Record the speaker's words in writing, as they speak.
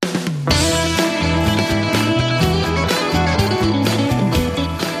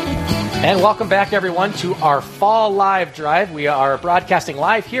And welcome back, everyone, to our Fall Live Drive. We are broadcasting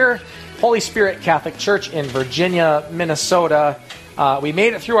live here, Holy Spirit Catholic Church in Virginia, Minnesota. We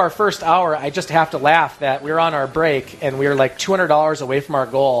made it through our first hour. I just have to laugh that we were on our break, and we were like $200 away from our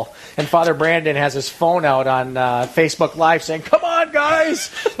goal. And Father Brandon has his phone out on Facebook Live saying, "Come on, guys,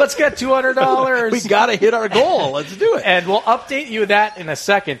 let's get $200. We got to hit our goal. Let's do it." And we'll update you that in a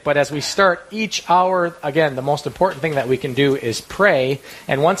second. But as we start each hour, again, the most important thing that we can do is pray.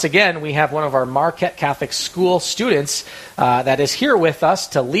 And once again, we have one of our Marquette Catholic School students that is here with us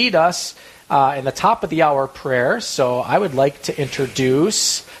to lead us in the top of the hour prayer. So I would like to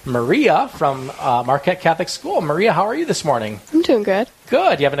introduce Maria from Marquette Catholic School. Maria, how are you this morning? I'm doing good.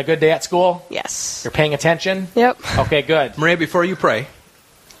 Good. You having a good day at school? Yes. You're paying attention? Yep. Okay, good. Maria, before you pray,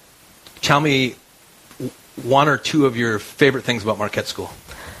 tell me one or two of your favorite things about Marquette School.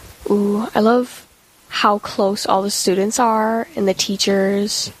 Ooh, I love how close all the students are and the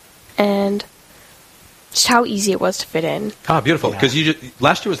teachers and just how easy it was to fit in. Ah, beautiful. Because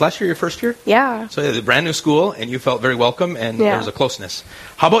last year your first year? Yeah. So it's a brand new school, and you felt very welcome, and there was a closeness.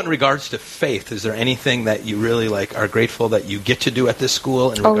 How about in regards to faith? Is there anything that you really are grateful that you get to do at this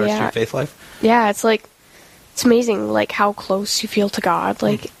school in regards to your faith life? Yeah, it's amazing, how close you feel to God,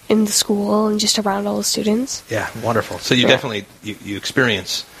 in the school and just around all the students. Yeah, wonderful. So you definitely, you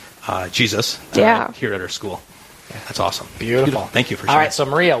experience Jesus here at our school. That's awesome. Beautiful. Thank you for sharing. All right, so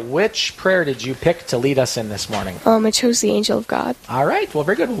Maria, which prayer did you pick to lead us in this morning? I chose the Angel of God. All right, well,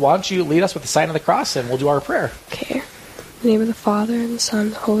 very good. Why don't you lead us with the sign of the cross, and we'll do our prayer. Okay. In the name of the Father, and the Son,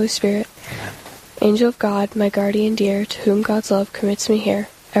 and the Holy Spirit. Amen. Angel of God, my guardian dear, to whom God's love commits me here,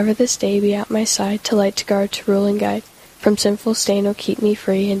 ever this day be at my side, to light, to guard, to rule and guide. From sinful stain, oh, keep me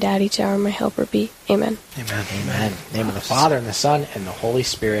free, and at each hour my helper be. Amen. Amen. Amen. In the name of the Father, and the Son, and the Holy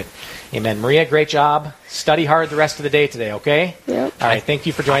Spirit. Amen. Maria, great job. Study hard the rest of the day today, okay? Yep. All right, thank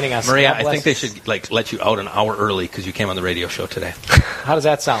you for joining us. Maria, I think they should let you out an hour early because you came on the radio show today. How does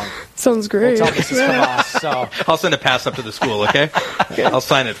that sound? Sounds great. We'll tell Mrs. Kavas, so. I'll send a pass up to the school, okay? Okay. I'll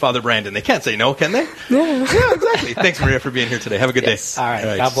sign it, Father Brandon. They can't say no, can they? Yeah. Yeah, exactly. Thanks, Maria, for being here today. Have a good day. All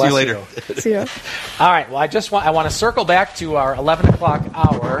right. God bless See you later. See ya. All right, well, I want to circle back to our 11 o'clock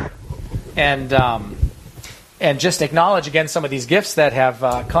hour and just acknowledge again some of these gifts that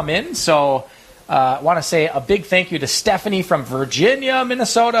have come in. So I want to say a big thank you to Stephanie from Virginia,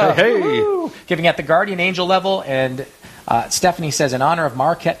 Minnesota. Hey. Woo! Giving at the Guardian Angel level. And Stephanie says, in honor of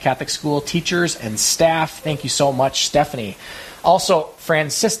Marquette Catholic School teachers and staff, thank you so much, Stephanie. Also,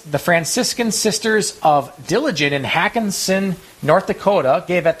 the Franciscan Sisters of Diligent in Hackinson, North Dakota,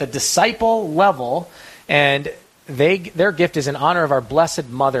 gave at the disciple level, and their gift is in honor of our Blessed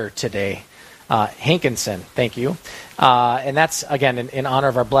Mother today. Hankinson, thank you. And that's, again, in honor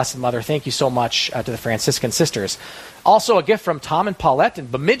of our Blessed Mother. Thank you so much to the Franciscan Sisters. Also, a gift from Tom and Paulette in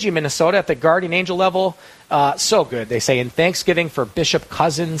Bemidji, Minnesota at the Guardian Angel level. So good. They say, in Thanksgiving for Bishop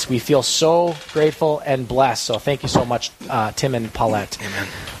Cousins, we feel so grateful and blessed. So thank you so much, Tim and Paulette. Amen.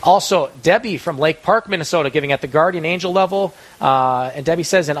 Also, Debbie from Lake Park, Minnesota, giving at the Guardian Angel level. And Debbie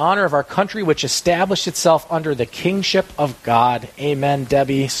says, in honor of our country, which established itself under the kingship of God. Amen,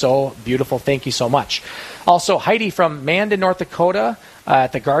 Debbie. So beautiful. Thank you so much. Also, Heidi from Mandan, North Dakota,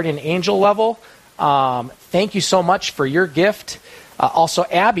 at the Guardian Angel level. Thank you so much for your gift. Also,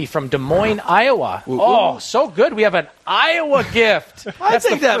 Abby from Des Moines, Iowa. Oh, so good. We have an Iowa gift. I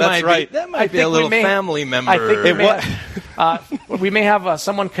think that might be a little family member. I think we may have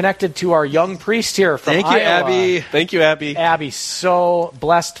someone connected to our young priest here from Iowa. Thank you, Abby. Thank you, Abby. Abby, so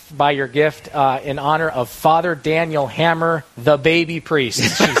blessed by your gift in honor of Father Daniel Hammer, the baby priest,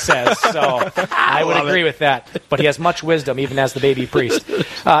 she says. So I would agree with that. But he has much wisdom, even as the baby priest.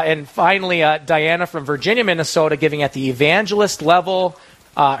 And finally, Diana from Virginia, Minnesota, giving at the evangelist level.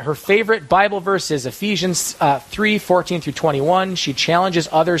 Her favorite Bible verse is Ephesians 3:14 through 21. She challenges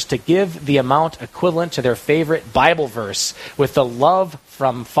others to give the amount equivalent to their favorite Bible verse with the love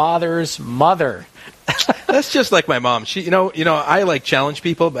from Father's mother. That's just like my mom. She, I challenge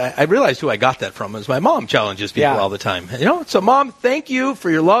people, but I realized who I got that from. Is my mom challenges people all the time. So Mom, thank you for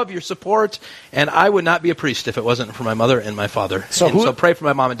your love, your support, and I would not be a priest if it wasn't for my mother and my father. So pray for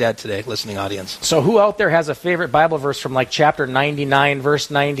my mom and dad today, listening audience. So who out there has a favorite Bible verse from chapter 99,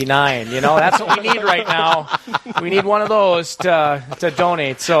 verse 99? That's what we need right now. We need one of those to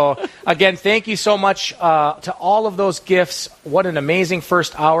donate. So again, thank you so much to all of those gifts. What an amazing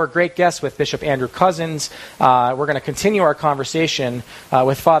first hour. Great guest with Bishop Andrew Cousins. We're going to continue our conversation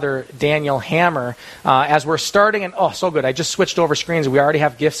with Father Daniel Hammer as we're starting. And so good. I just switched over screens. We already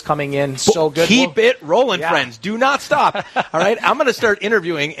have gifts coming in. So good. Keep it rolling, friends. Do not stop. All right. I'm going to start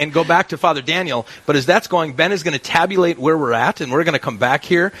interviewing and go back to Father Daniel. But as that's going, Ben is going to tabulate where we're at, and we're going to come back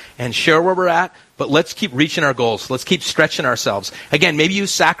here and share where we're at. But let's keep reaching our goals. Let's keep stretching ourselves. Again, maybe you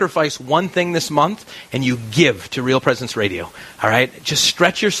sacrifice one thing this month and you give to Real Presence Radio. All right? Just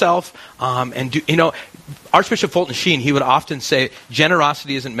stretch yourself and do, Archbishop Fulton Sheen, he would often say,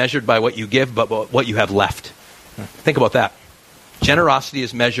 generosity isn't measured by what you give, but what you have left. Think about that. Generosity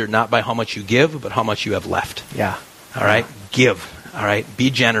is measured not by how much you give, but how much you have left. Yeah. All right? Give. All right? Be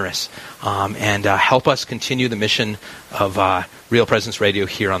generous. And help us continue the mission of Real Presence Radio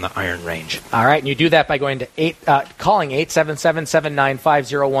here on the Iron Range. All right, and you do that by going to calling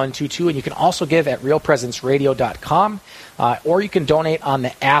 877-795-0122, and you can also give at realpresenceradio.com, or you can donate on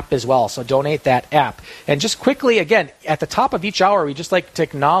the app as well. So donate that app. And just quickly, again, at the top of each hour, we just like to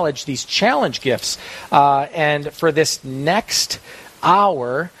acknowledge these challenge gifts. And for this next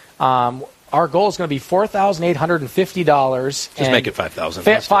hour, our goal is going to be $4,850. Just make it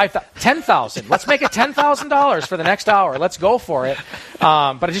 $5,000. $10,000. Let's make it $10,000 for the next hour. Let's go for it.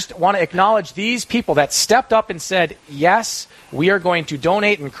 But I just want to acknowledge these people that stepped up and said, yes, we are going to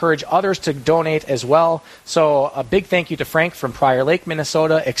donate, encourage others to donate as well. So a big thank you to Frank from Prior Lake,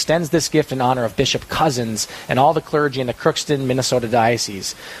 Minnesota, extends this gift in honor of Bishop Cousins and all the clergy in the Crookston, Minnesota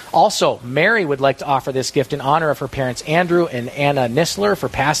Diocese. Also, Mary would like to offer this gift in honor of her parents Andrew and Anna Nisler for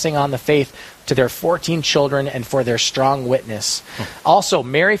passing on the faith to their 14 children and for their strong witness. Also,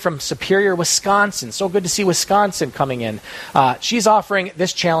 Mary from Superior, Wisconsin. So good to see Wisconsin coming in. She's offering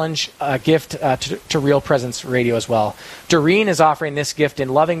this challenge gift to Real Presence Radio as well. Doreen is offering this gift in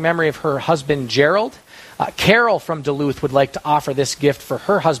loving memory of her husband, Gerald. Carol from Duluth would like to offer this gift for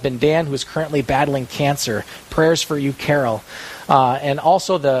her husband, Dan, who is currently battling cancer. Prayers for you, Carol. And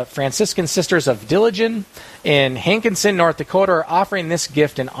also the Franciscan Sisters of Diligen in Hankinson, North Dakota, are offering this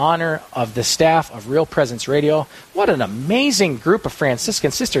gift in honor of the staff of Real Presence Radio. What an amazing group of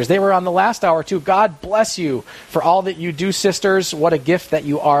Franciscan sisters. They were on the last hour, too. God bless you for all that you do, sisters. What a gift that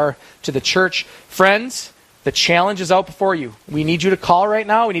you are to the church. Friends, the challenge is out before you. We need you to call right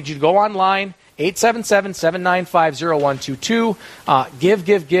now. We need you to go online.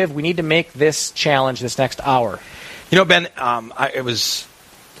 877-795-0122. Give. We need to make this challenge this next hour. Ben, it was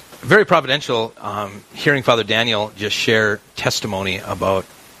very providential hearing Father Daniel just share testimony about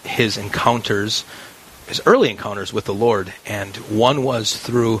his encounters, his early encounters with the Lord. And one was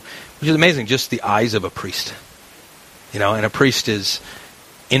through, which is amazing, just the eyes of a priest. And a priest is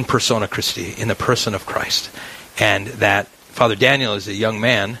in persona Christi, in the person of Christ. And that Father Daniel, as a young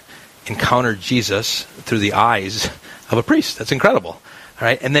man, encountered Jesus through the eyes of a priest. That's incredible. All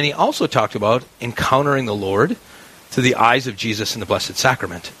right? And then he also talked about encountering the Lord through the eyes of Jesus in the Blessed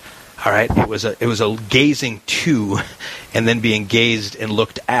Sacrament. All right? It was a gazing to and then being gazed and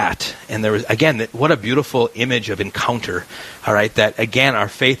looked at. And there was, again, what a beautiful image of encounter. All right? That, again, our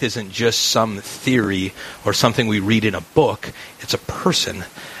faith isn't just some theory or something we read in a book. It's a person.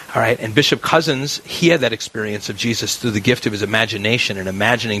 All right, and Bishop Cousins, he had that experience of Jesus through the gift of his imagination and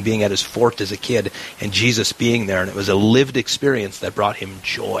imagining being at his fort as a kid and Jesus being there. And it was a lived experience that brought him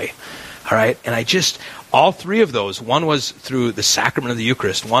joy. All right, and all three of those, one was through the sacrament of the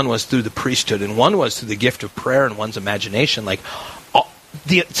Eucharist, one was through the priesthood, and one was through the gift of prayer and one's imagination.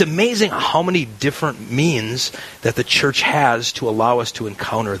 It's amazing how many different means that the church has to allow us to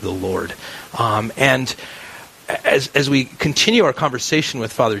encounter the Lord. As we continue our conversation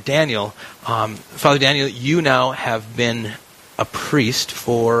with Father Daniel, you now have been a priest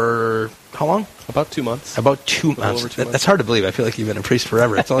for how long? About 2 months. About 2 months. Over 2 months. That's hard to believe. I feel like you've been a priest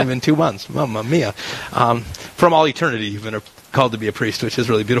forever. It's only been 2 months. Mamma mia. From all eternity, you've been called to be a priest, which is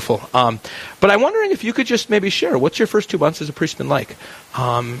really beautiful. But I'm wondering if you could just maybe share, what's your first 2 months as a priest been like?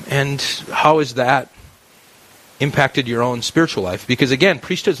 And how has that impacted your own spiritual life? Because again,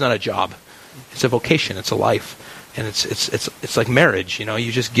 priesthood's not a job. It's a vocation. It's a life. And it's like marriage,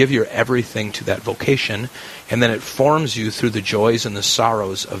 you just give your everything to that vocation, and then it forms you through the joys and the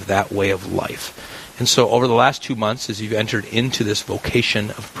sorrows of that way of life. And so over the last 2 months, as you've entered into this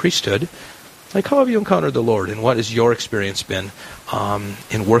vocation of priesthood, how have you encountered the Lord, and what has your experience been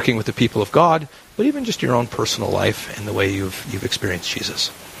in working with the people of God, but even just your own personal life and the way you've experienced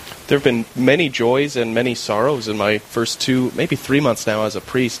Jesus? There have been many joys and many sorrows in my first 2, maybe 3 months now as a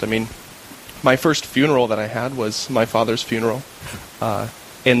priest. My first funeral that I had was my father's funeral.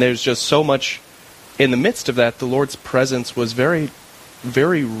 And there's just so much in the midst of that. The Lord's presence was very,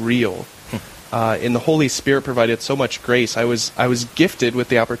 very real. and the Holy Spirit provided so much grace. I was gifted with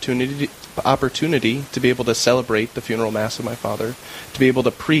the opportunity to be able to celebrate the funeral mass of my father, to be able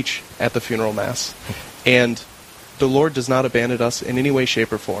to preach at the funeral mass. And the Lord does not abandon us in any way,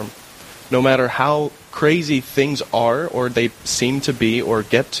 shape, or form. No matter how crazy things are, or they seem to be, or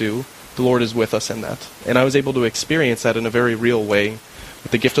get to, the Lord is with us in that. And I was able to experience that in a very real way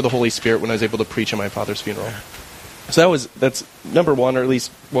with the gift of the Holy Spirit when I was able to preach at my father's funeral. So that's number one, or at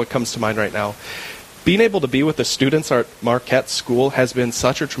least what comes to mind right now. Being able to be with the students at Marquette School has been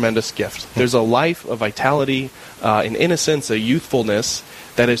such a tremendous gift. There's a life of vitality, an innocence, a youthfulness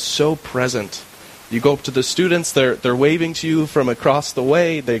that is so present. You go up to the students, they're waving to you from across the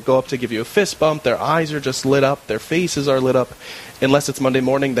way. They go up to give you a fist bump. Their eyes are just lit up. Their faces are lit up. Unless it's Monday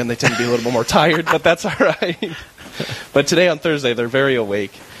morning, then they tend to be a little bit more tired, but that's all right. But today on Thursday, they're very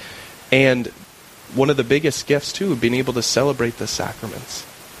awake. And one of the biggest gifts, too, being able to celebrate the sacraments.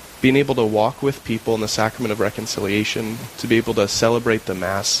 Being able to walk with people in the sacrament of reconciliation, to be able to celebrate the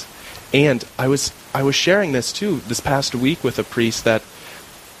Mass. And I was sharing this, too, this past week with a priest, that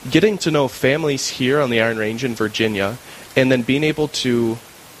getting to know families here on the Iron Range in Virginia, and then being able to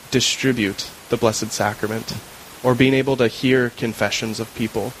distribute the Blessed Sacrament, or being able to hear confessions of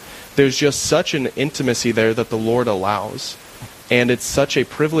people. There's just such an intimacy there that the Lord allows. And it's such a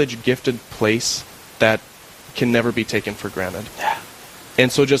privileged, gifted place that can never be taken for granted.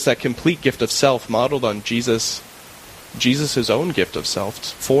 And so just that complete gift of self modeled on Jesus' own gift of self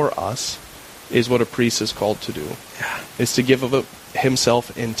for us is what a priest is called to do. Is to give of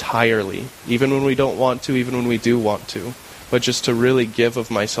himself entirely, even when we don't want to, even when we do want to, but just to really give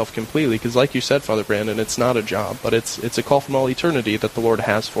of myself completely. Because like you said, Father Brandon, it's not a job, but it's a call from all eternity that the Lord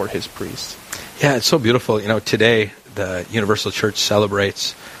has for his priests. Yeah, it's so beautiful. You know, today the Universal Church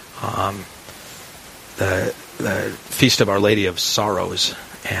celebrates the Feast of Our Lady of Sorrows,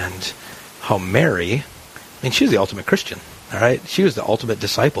 and how Mary, I mean, she was the ultimate Christian, all right? She was the ultimate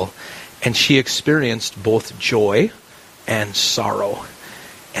disciple, and she experienced both joy and sorrow.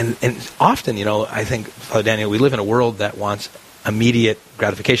 And often, you know, I think, Father Daniel, we live in a world that wants immediate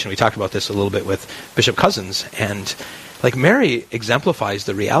gratification. We talked about this a little bit with Bishop Cousins, and like Mary exemplifies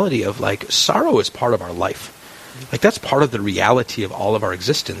the reality of like sorrow is part of our life. Like that's part of the reality of all of our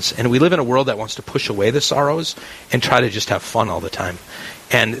existence. And we live in a world that wants to push away the sorrows and try to just have fun all the time.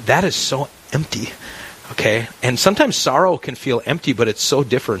 And that is so empty, okay? And sometimes sorrow can feel empty, but it's so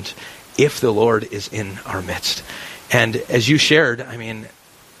different if the Lord is in our midst. And as you shared, I mean,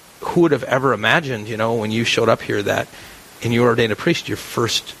 who would have ever imagined, you know, when you showed up here that and you were ordained a priest, your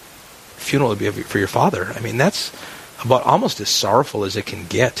first funeral would be for your father? I mean, that's about almost as sorrowful as it can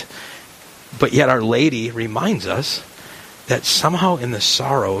get. But yet Our Lady reminds us that somehow in the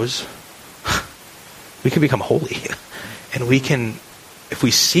sorrows, we can become holy. And we can, if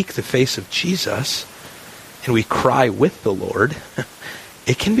we seek the face of Jesus and we cry with the Lord,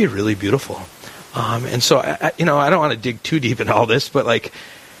 it can be really beautiful. And so, I don't want to dig too deep into all this, but like,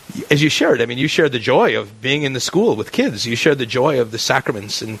 as you shared, I mean, you shared the joy of being in the school with kids. You shared the joy of the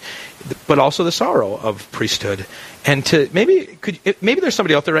sacraments, but also the sorrow of priesthood. And maybe there's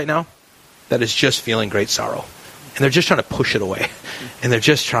somebody out there right now that is just feeling great sorrow, and they're just trying to push it away, and they're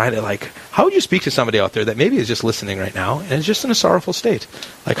just trying to like. How would you speak to somebody out there that maybe is just listening right now and is just in a sorrowful state?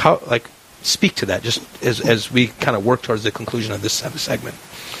 Speak to that just as we kind of work towards the conclusion of this segment.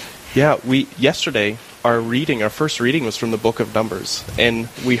 Yeah, yesterday our first reading was from the book of Numbers, and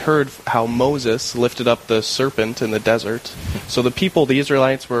we heard how Moses lifted up the serpent in the desert. So the people, the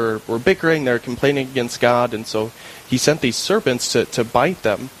Israelites, were bickering, they were complaining against God, and so he sent these serpents to bite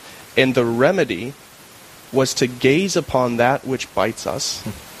them, and the remedy was to gaze upon that which bites us,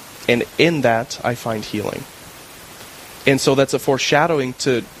 and in that I find healing. And so that's a foreshadowing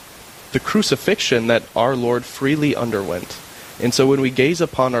to the crucifixion that our Lord freely underwent. And so when we gaze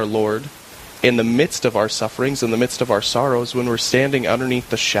upon our Lord in the midst of our sufferings, in the midst of our sorrows, when we're standing underneath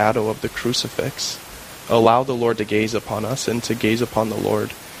the shadow of the crucifix, allow the Lord to gaze upon us and to gaze upon the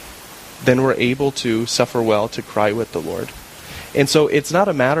Lord, then we're able to suffer well, to cry with the Lord. And so it's not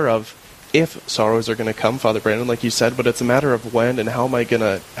a matter of if sorrows are going to come, Father Brandon, like you said, but it's a matter of when and how am I going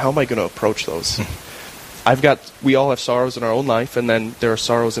to approach those. We all have sorrows in our own life, and then there are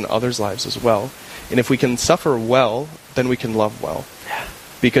sorrows in others' lives as well. And if we can suffer well, then we can love well.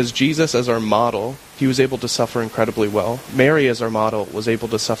 Because Jesus, as our model, he was able to suffer incredibly well. Mary, as our model, was able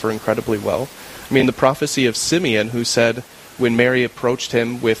to suffer incredibly well. I mean, the prophecy of Simeon, who said, when Mary approached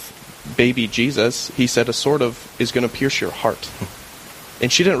him with baby Jesus, he said, a sword is going to pierce your heart.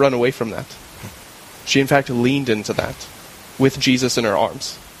 And she didn't run away from that. She, in fact, leaned into that with Jesus in her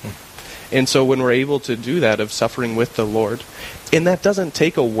arms. And so when we're able to do that, of suffering with the Lord, and that doesn't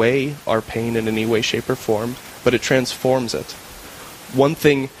take away our pain in any way, shape, or form, but it transforms it. One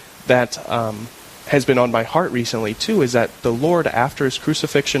thing that has been on my heart recently, too, is that the Lord, after his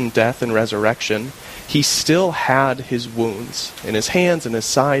crucifixion, death, and resurrection, he still had his wounds in his hands and his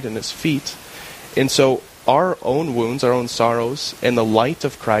side and his feet. And so our own wounds, our own sorrows, and the light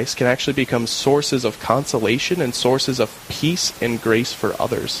of Christ can actually become sources of consolation and sources of peace and grace for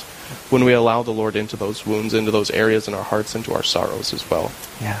others when we allow the Lord into those wounds, into those areas in our hearts, into our sorrows as well.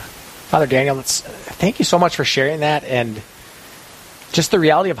 Yeah. Father Daniel, thank you so much for sharing that, and just the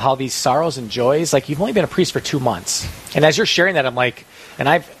reality of how these sorrows and joys, like, you've only been a priest for 2 months. And as you're sharing that, I'm like, and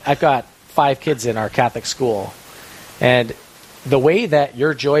I've got 5 kids in our Catholic school, and the way that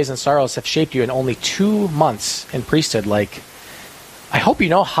your joys and sorrows have shaped you in only 2 months in priesthood, like, I hope you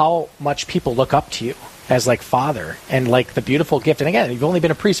know how much people look up to you as, like, father, and, like, the beautiful gift. And again, you've only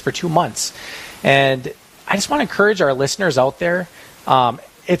been a priest for 2 months. And I just want to encourage our listeners out there.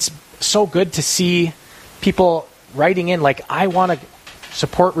 It's so good to see people writing in, like, I want to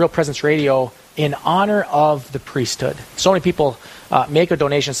support Real Presence Radio in honor of the priesthood. So many people make a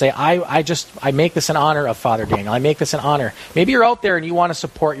donation, say, I make this in honor of Father Daniel. I make this in honor. Maybe you're out there and you want to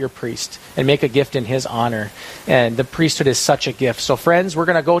support your priest and make a gift in his honor. And the priesthood is such a gift. So friends, we're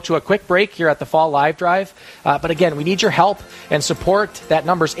going to go to a quick break here at the Fall Live Drive. But again, we need your help and support. That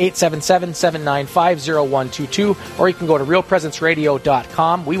number's 877-795-0122, or you can go to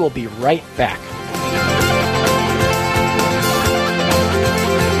realpresenceradio.com. We will be right back.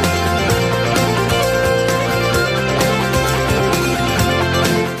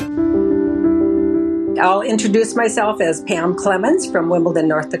 I'll introduce myself as Pam Clemens from Wimbledon,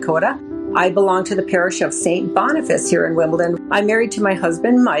 North Dakota. I belong to the parish of St. Boniface here in Wimbledon. I'm married to my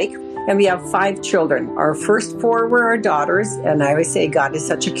husband, Mike, and we have 5 children. Our first 4 were our daughters, and I always say God is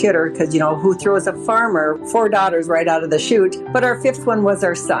such a kidder because, who throws a farmer 4 daughters right out of the chute? But our 5th one was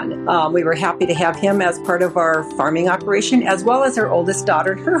our son. We were happy to have him as part of our farming operation, as well as our oldest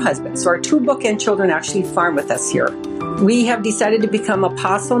daughter and her husband. So our 2 bookend children actually farm with us here. We have decided to become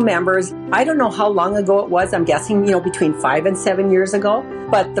apostle members. I don't know how long ago it was. I'm guessing, between 5 and 7 years ago.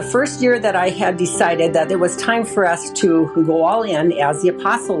 But the first year that I had decided that it was time for us to go all in as the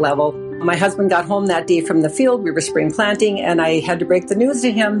apostle level, my husband got home that day from the field. We were spring planting, and I had to break the news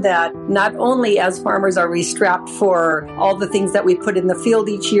to him that not only as farmers are we strapped for all the things that we put in the field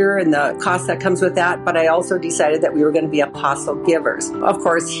each year and the cost that comes with that, but I also decided that we were going to be apostle givers. Of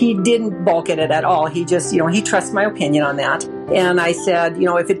course, he didn't balk at it at all. He just, he trusts my opinion on that. And I said,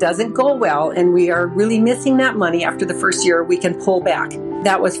 if it doesn't go well and we are really missing that money after the first year, we can pull back.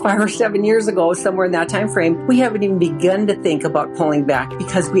 That was 5 or 7 years ago, somewhere in that time frame. We haven't even begun to think about pulling back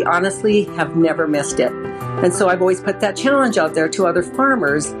because we honestly have never missed it. And so I've always put that challenge out there to other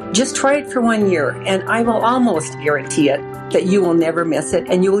farmers. Just try it for 1 year, and I will almost guarantee it that you will never miss it,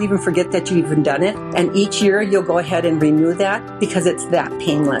 and you will even forget that you even done it. And each year you'll go ahead and renew that because it's that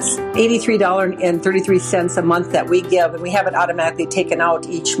painless. $83.33 a month that we give, and we have it automatically taken out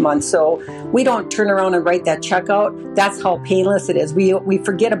each month. So we don't turn around and write that check out. That's how painless it is. We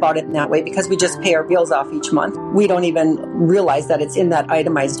forget about it in that way because we just pay our bills off each month. We don't even realize that it's in that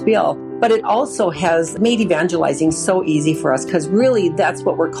itemized bill. But it also has made evangelizing so easy for us because really that's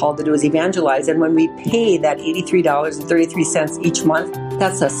what we're called to do, is evangelize. And when we pay that $83.33 each month,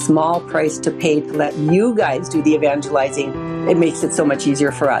 that's a small price to pay to let you guys do the evangelizing. It makes it so much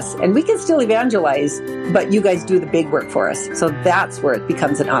easier for us. And we can still evangelize, but you guys do the big work for us. So that's where it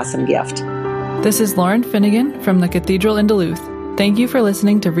becomes an awesome gift. This is Lauren Finnegan from the Cathedral in Duluth. Thank you for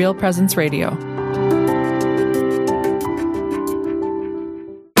listening to Real Presence Radio.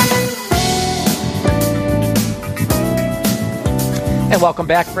 And welcome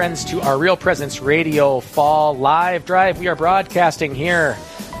back, friends, to our Real Presence Radio Fall Live Drive. We are broadcasting here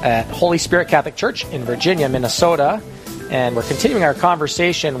at Holy Spirit Catholic Church in Virginia, Minnesota. And we're continuing our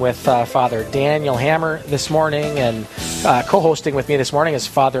conversation with Father Daniel Hammer this morning. And co-hosting with me this morning is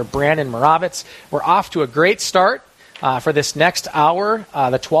Father Brandon Moravitz. We're off to a great start for this next hour,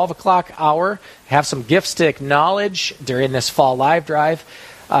 the 12 o'clock hour. Have some gifts to acknowledge during this Fall Live Drive.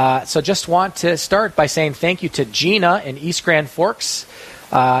 So just want to start by saying thank you to Gina in East Grand Forks,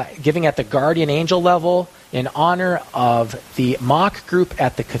 giving at the Guardian Angel level in honor of the mock group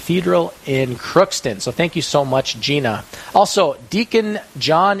at the Cathedral in Crookston. So thank you so much, Gina. Also, Deacon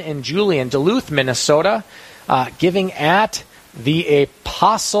John and Julie in Duluth, Minnesota, giving at the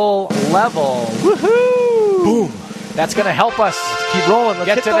apostle level. Woohoo! Boom. That's going to help us keep rolling.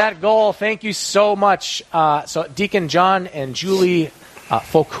 Get to that goal. Thank you so much. So Deacon John and Julie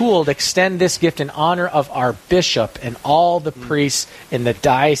Foucault extend this gift in honor of our bishop and all the priests in the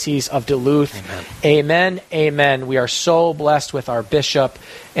Diocese of Duluth. Amen. Amen. We are so blessed with our bishop,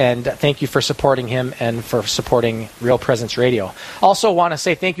 and thank you for supporting him and for supporting Real Presence Radio. Also want to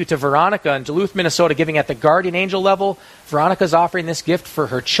say thank you to Veronica in Duluth, Minnesota, giving at the Guardian Angel level. Veronica's offering this gift for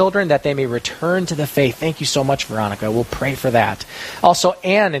her children that they may return to the faith. Thank you so much, Veronica. We'll pray for that. Also,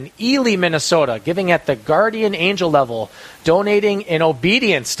 Ann in Ely, Minnesota, giving at the Guardian Angel level, donating in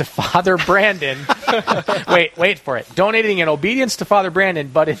obedience to Father Brandon. Wait for it. Donating in obedience to Father Brandon,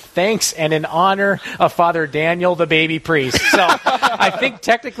 but in thanks and in honor of Father Daniel, the baby priest. So I think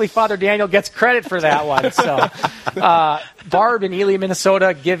technically Father Daniel gets credit for that one. So Barb in Ely,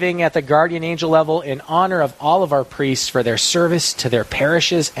 Minnesota, giving at the Guardian Angel level in honor of all of our priests for their service to their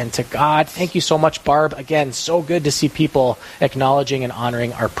parishes and to God. Thank you so much, Barb. Again, so good to see people acknowledging and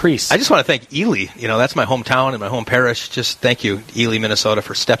honoring our priests. I just want to thank Ely. That's my hometown and my home parish. Just thank you, Ely, Minnesota,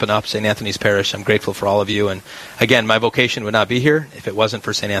 for stepping up, St. Anthony's Parish. I'm grateful for all of you. And again, my vocation would not be here if it wasn't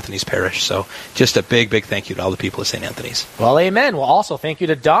for St. Anthony's Parish. So just a big, big thank you to all the people of St. Anthony's. Well, amen. Well, also thank you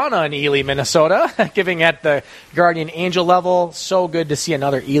to Donna in Ely, Minnesota, giving at the Guardian Angel level. So good to see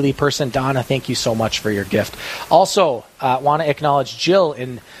another Ely person. Donna, thank you so much for your gift. Also, want to acknowledge Jill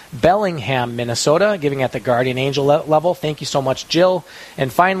in Bellingham, Minnesota, giving at the Guardian Angel level. Thank you so much, Jill.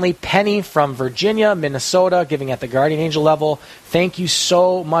 And finally, Penny from Virginia, Minnesota, giving at the Guardian Angel level. Thank you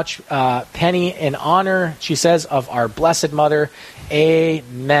so much, Penny, in honor, she says, of our Blessed Mother.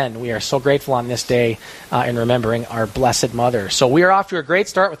 Amen. We are so grateful on this day in remembering our Blessed Mother. So we are off to a great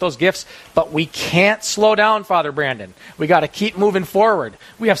start with those gifts, but we can't slow down, Father Brandon. We got to keep moving forward.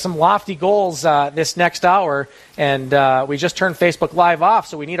 We have some lofty goals this next hour, and we just turned Facebook Live off,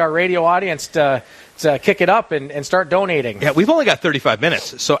 so we need our radio audience to kick it up and start donating. Yeah, we've only got 35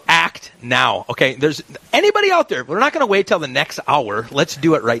 minutes, so act now. Okay, there's anybody out there, we're not going to wait till the next hour. Let's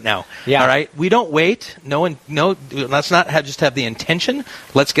do it right now. Yeah. All right? We don't wait. No, let's not just have the intention.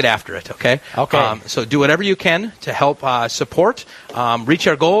 Let's get after it, okay? Okay. So do whatever you can to help support, reach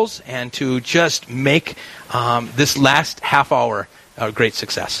our goals, and to just make this last half hour a great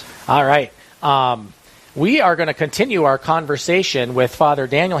success. All right. We are going to continue our conversation with Father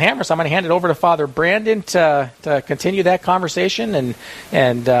Daniel Hammer, so I'm going to hand it over to Father Brandon to continue that conversation.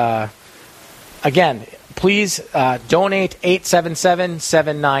 And again, please donate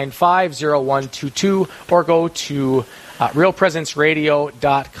 877-795-0122 or go to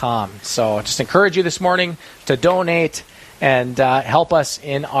realpresenceradio.com. So just encourage you this morning to donate and help us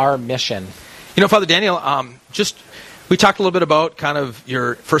in our mission. Father Daniel, we talked a little bit about kind of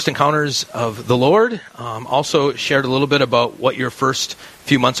your first encounters of the Lord. Also shared a little bit about what your first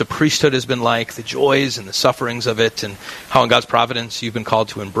few months of priesthood has been like, the joys and the sufferings of it, and how in God's providence you've been called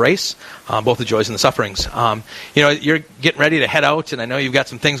to embrace both the joys and the sufferings. You're getting ready to head out, and I know you've got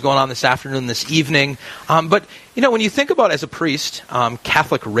some things going on this afternoon, this evening. But when you think about, as a priest,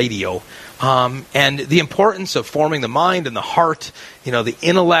 Catholic radio, and the importance of forming the mind and the heart, the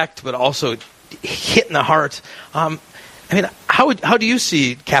intellect, but also hitting the heart. How do you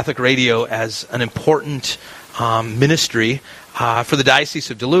see Catholic radio as an important ministry for the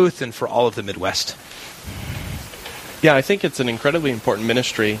Diocese of Duluth and for all of the Midwest? Yeah, I think it's an incredibly important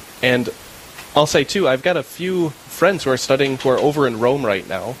ministry. And I'll say, too, I've got a few friends who are over in Rome right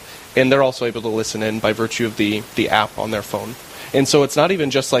now, and they're also able to listen in by virtue of the app on their phone. And so it's not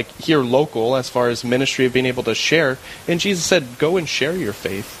even just like here local as far as ministry of being able to share. And Jesus said, go and share your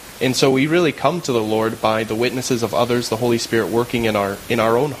faith. And so we really come to the Lord by the witnesses of others, the Holy Spirit working in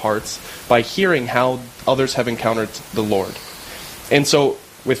our own hearts, by hearing how others have encountered the Lord. And so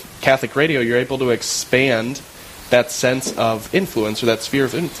with Catholic radio, you're able to expand that sense of influence, or that sphere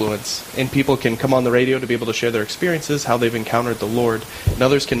of influence, and people can come on the radio to be able to share their experiences, how they've encountered the Lord, and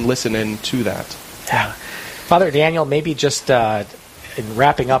others can listen in to that. Yeah. Father Daniel, maybe just in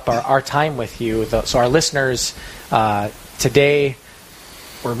wrapping up our time with you, so our listeners today,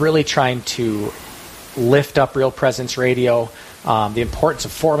 we're really trying to lift up Real Presence Radio, the importance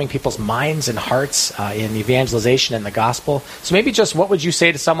of forming people's minds and hearts in evangelization and the gospel. So maybe just what would you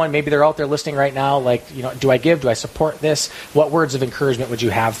say to someone, maybe they're out there listening right now, like, do I give, do I support this? What words of encouragement would you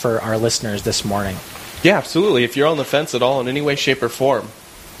have for our listeners this morning? Yeah, absolutely. If you're on the fence at all in any way, shape, or form,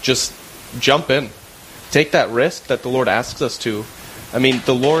 just jump in. Take that risk that the Lord asks us to.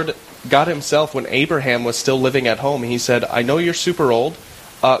 The Lord, God himself, when Abraham was still living at home, he said, I know you're super old,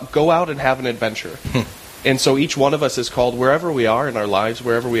 go out and have an adventure. And so each one of us is called, wherever we are in our lives,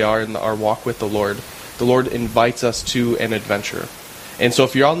 wherever we are in our walk with the Lord invites us to an adventure. And so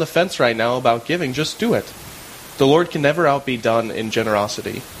if you're on the fence right now about giving, just do it. The Lord can never outbe done in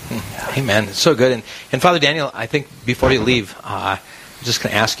generosity. Amen. It's so good. And Father Daniel, I think before you leave, I'm just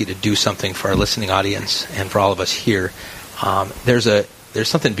going to ask you to do something for our listening audience and for all of us here. There's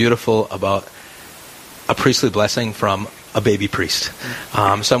something beautiful about a priestly blessing from a baby priest.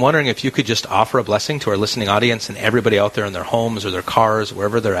 So I'm wondering if you could just offer a blessing to our listening audience and everybody out there in their homes or their cars,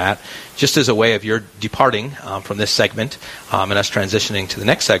 wherever they're at, just as a way of your departing from this segment and us transitioning to the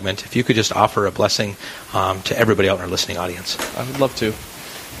next segment. If you could just offer a blessing to everybody out in our listening audience. I would love to.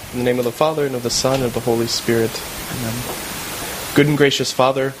 In the name of the Father, and of the Son, and of the Holy Spirit. Amen. Good and gracious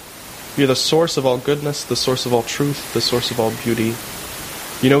Father, you're the source of all goodness, the source of all truth, the source of all beauty.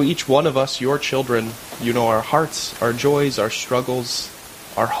 You know each one of us, your children. You know our hearts, our joys, our struggles,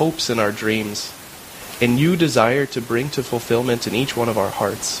 our hopes and our dreams. And you desire to bring to fulfillment in each one of our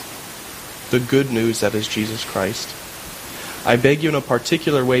hearts the good news that is Jesus Christ. I beg you in a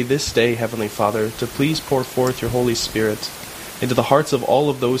particular way this day, Heavenly Father, to please pour forth your Holy Spirit into the hearts of all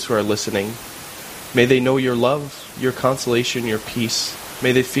of those who are listening. May they know your love, your consolation, your peace.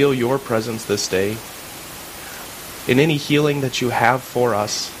 May they feel your presence this day. In any healing that you have for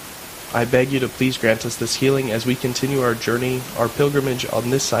us, I beg you to please grant us this healing as we continue our journey, our pilgrimage on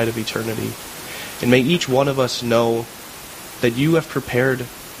this side of eternity. And may each one of us know that you have prepared,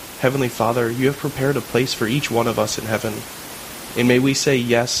 Heavenly Father, you have prepared a place for each one of us in heaven. And may we say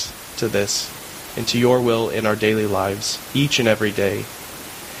yes to this and to your will in our daily lives, each and every day.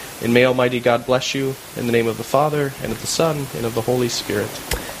 And may Almighty God bless you in the name of the Father, and of the Son, and of the Holy Spirit.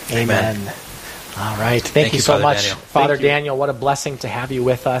 Amen. All right. Thank you so Father much, Daniel. Father Daniel. What a blessing to have you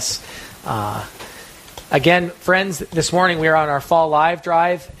with us. Again, friends, this morning we are on our fall live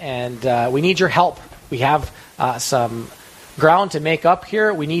drive, and we need your help. We have some ground to make up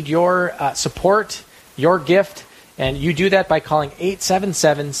here. We need your support, your gift, and you do that by calling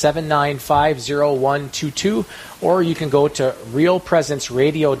 877-795-0122, or you can go to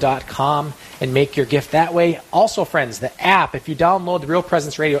realpresenceradio.com and make your gift that way. Also, friends, the app, if you download the Real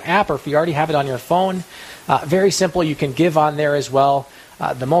Presence Radio app, or if you already have it on your phone, very simple, you can give on there as well.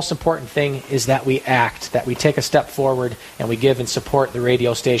 The most important thing is that we act, that we take a step forward, and we give and support the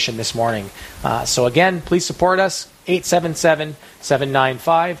radio station this morning. So again, please support us,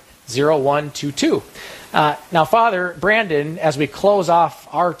 877-795-0122. Now, Father Brandon, as we close off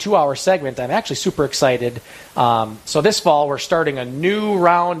our 2-hour segment, I'm actually super excited. So this fall, we're starting a new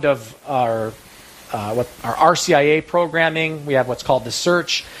round of our RCIA programming. We have what's called The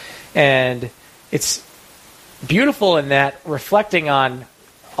Search, and it's beautiful in that reflecting on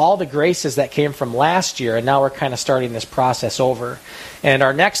all the graces that came from last year, and now we're kind of starting this process over. And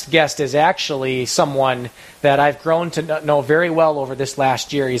our next guest is actually someone that I've grown to know very well over this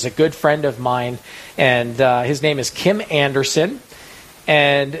last year. He's a good friend of mine, and his name is Kim Anderson.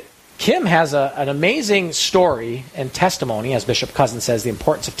 And Kim has an amazing story and testimony, as Bishop Cousin says, the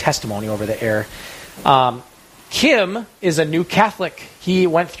importance of testimony over the air. Kim is a new Catholic. He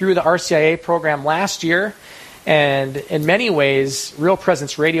went through the RCIA program last year, and in many ways, Real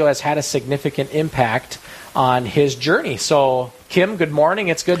Presence Radio has had a significant impact on his journey. So, Kim, good morning.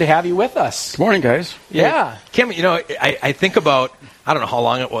 It's good to have you with us. Good morning, guys. Yeah. Kim, you know, I think about, I don't know how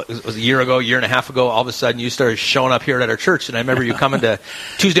long it was a year ago, year and a half ago, all of a sudden you started showing up here at our church, and I remember you coming to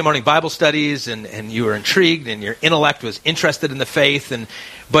Tuesday morning Bible studies, and you were intrigued, and your intellect was interested in the faith,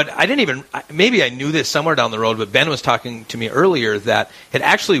 but I didn't even, maybe I knew this somewhere down the road, but Ben was talking to me earlier that it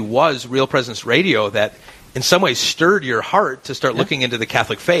actually was Real Presence Radio that in some ways stirred your heart to start looking into the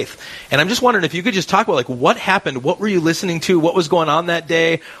Catholic faith. And I'm just wondering if you could just talk about, like, what happened? What were you listening to? What was going on that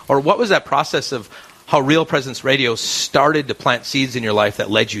day? Or what was that process of how Real Presence Radio started to plant seeds in your life that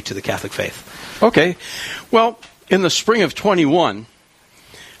led you to the Catholic faith? Okay. Well, in the spring of 21,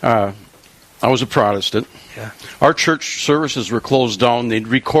 I was a Protestant. Yeah. Our church services were closed down. They'd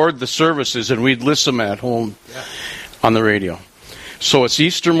record the services, and we'd listen at home on the radio. So it's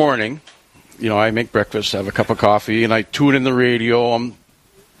Easter morning. You know, I make breakfast, have a cup of coffee, and I tune in the radio. I'm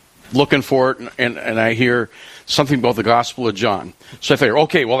looking for it, and I hear something about the Gospel of John. So I figure,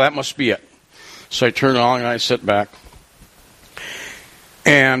 okay, well, that must be it. So I turn it on, and I sit back.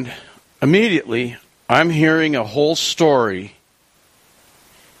 And immediately, I'm hearing a whole story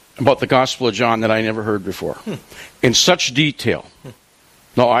about the Gospel of John that I never heard before, in such detail.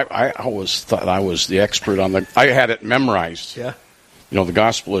 No, I always thought I was the expert on the... I had it memorized. Yeah. You know, the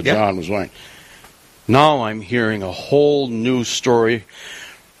Gospel of John was mine. Now I'm hearing a whole new story.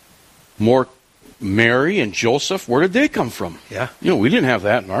 More Mary and Joseph, where did they come from? Yeah. You know, we didn't have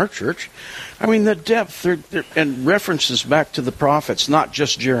that in our church. I mean, the depth and references back to the prophets, not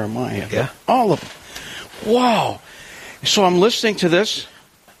just Jeremiah, but all of them. Wow. So I'm listening to this,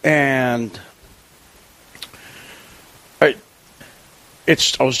 and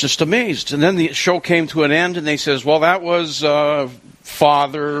I was just amazed. And then the show came to an end, and they says, well, that was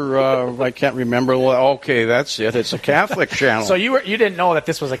Father, I can't remember. Well, okay, that's it. It's a Catholic channel. So you didn't know that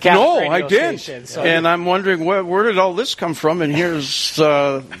this was a Catholic radio I did. station. So and I'm wondering, where did all this come from? And here's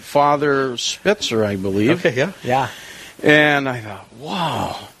Father Spitzer, I believe. Okay, yeah. Yeah. And I thought,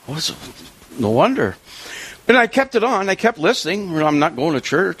 wow, no wonder. And I kept it on. I kept listening. I'm not going to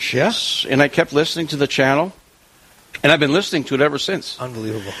church. Yes. And I kept listening to the channel. And I've been listening to it ever since.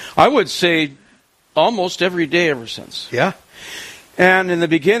 Unbelievable. I would say almost every day ever since. Yeah. And in the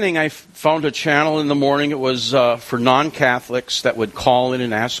beginning, I found a channel in the morning. It was for non-Catholics that would call in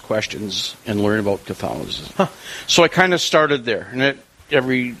and ask questions and learn about Catholicism. Huh. So I kind of started there. And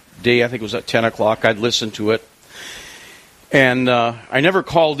every day, I think it was at 10 o'clock, I'd listen to it. And I never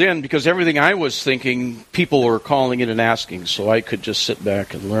called in because everything I was thinking, people were calling in and asking. So I could just sit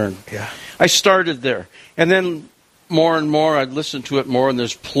back and learn. Yeah. I started there. And then more and more, I'd listen to it more, and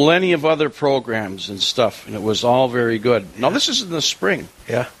there's plenty of other programs and stuff, and it was all very good. Now, this is in the spring.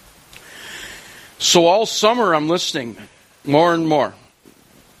 Yeah. So all summer, I'm listening more and more.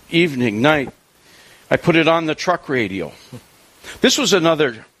 Evening, night. I put it on the truck radio. This was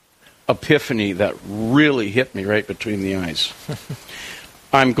another epiphany that really hit me right between the eyes.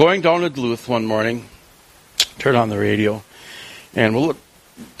 I'm going down to Duluth one morning, turn on the radio, and we'll look.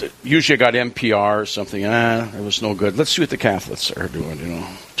 Usually I got NPR or something. It was no good. Let's see what the Catholics are doing,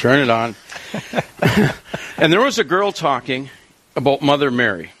 Turn it on. And there was a girl talking about Mother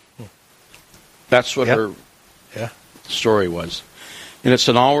Mary. That's what her story was. And it's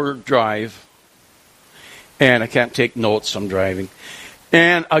an hour drive. And I can't take notes. I'm driving.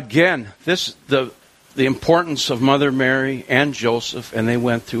 And again, the importance of Mother Mary and Joseph, and they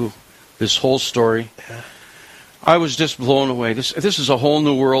went through this whole story. Yeah. I was just blown away. This is a whole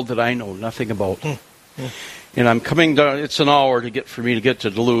new world that I know nothing about. And I'm coming down. It's an hour for me to get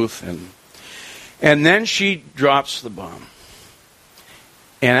to Duluth, and then she drops the bomb.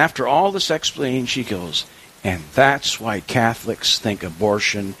 And after all this explaining, she goes, and that's why Catholics think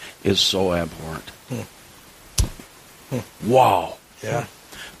abortion is so abhorrent. Wow. Yeah.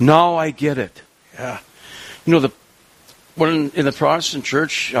 Now I get it. Yeah. When in the Protestant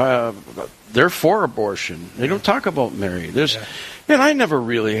church, they're for abortion. They don't talk about Mary. And I never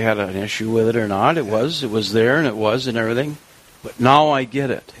really had an issue with it or not. It was there, and it was, and everything. But now I get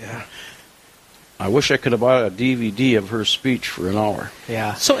it. Yeah. I wish I could have bought a DVD of her speech for an hour.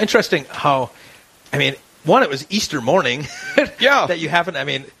 Yeah. So interesting how, one, it was Easter morning. Yeah. That you haven't,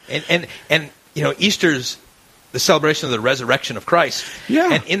 and Easter's the celebration of the resurrection of Christ.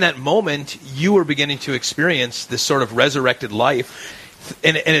 Yeah. And in that moment, you were beginning to experience this sort of resurrected life.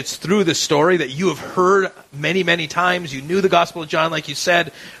 And it's through the story that you have heard many, many times. You knew the Gospel of John, like you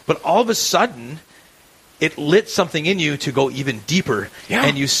said. But all of a sudden, it lit something in you to go even deeper. Yeah.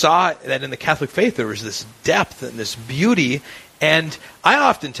 And you saw that in the Catholic faith, there was this depth and this beauty. And I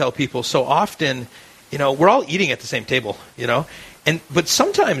often tell people, so often, we're all eating at the same table, but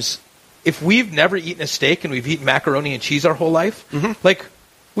sometimes if we've never eaten a steak and we've eaten macaroni and cheese our whole life,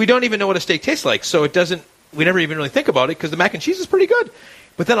 we don't even know what a steak tastes like. So we never even really think about it because the mac and cheese is pretty good.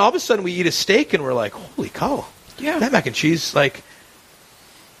 But then all of a sudden we eat a steak and we're like, holy cow, that mac and cheese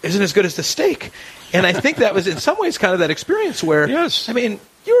isn't as good as the steak. And I think that was in some ways kind of that experience where, yes.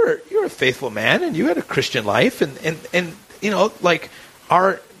 you're a faithful man and you had a Christian life and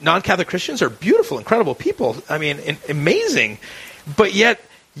our non-Catholic Christians are beautiful, incredible people. Amazing. But yet,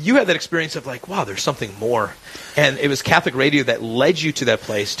 you had that experience of wow, there's something more. And it was Catholic radio that led you to that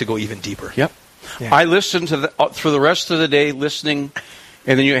place to go even deeper. Yep. Yeah. I listened to for the rest of the day, listening,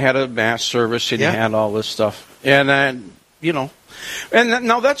 and then you had a mass service, and you had all this stuff. And then, and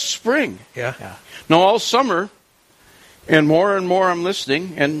now that's spring. Yeah. Now all summer, and more I'm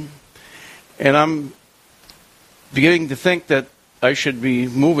listening, and I'm beginning to think that I should be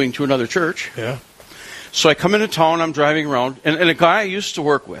moving to another church. Yeah. So I come into town, I'm driving around, and a guy I used to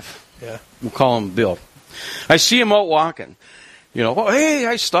work with, we'll call him Bill. I see him out walking. Hey,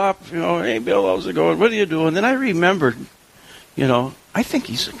 I stop. Hey, Bill, how's it going? What are you doing? Then I remembered, I think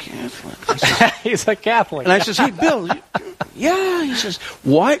he's a Catholic. He's a Catholic. And I says, hey, Bill, yeah. He says,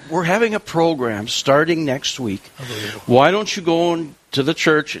 why? We're having a program starting next week. Why don't you go to the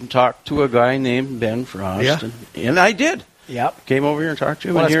church and talk to a guy named Ben Frost? Yeah. And I did. Yep. Came over here and talked to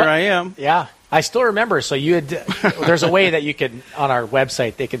him, and here I am. Yeah. I still remember. So there's a way that you can, on our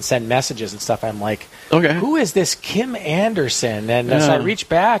website, they can send messages and stuff. I'm like, okay, who is this Kim Anderson? And so I reach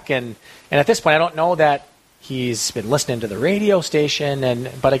back, and at this point, I don't know that he's been listening to the radio station.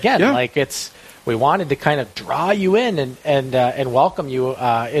 But again, we wanted to kind of draw you in and welcome you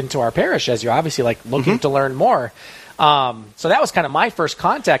into our parish as you're obviously looking to learn more. So that was kind of my first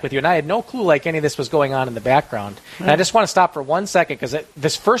contact with you, and I had no clue like any of this was going on in the background. And I just want to stop for 1 second because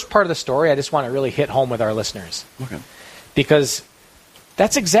this first part of the story, I just want to really hit home with our listeners. Okay. Because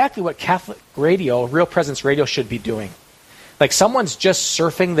that's exactly what Catholic radio, Real Presence Radio, should be doing. Like someone's just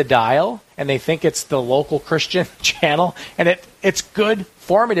surfing the dial and they think it's the local Christian channel, and it's good,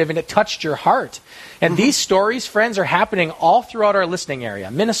 formative, and it touched your heart. And these stories, friends, are happening all throughout our listening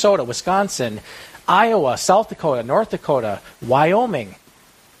area. Minnesota, Wisconsin, Iowa, South Dakota, North Dakota, Wyoming.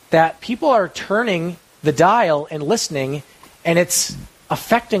 That people are turning the dial and listening, and it's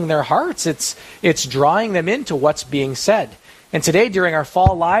affecting their hearts. It's drawing them into what's being said. And today, during our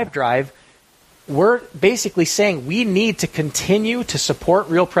fall live drive, we're basically saying we need to continue to support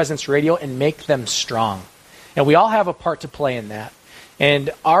Real Presence Radio and make them strong. And we all have a part to play in that. And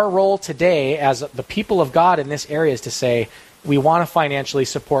our role today as the people of God in this area is to say we want to financially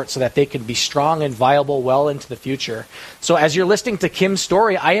support so that they can be strong and viable well into the future. So as you're listening to Kim's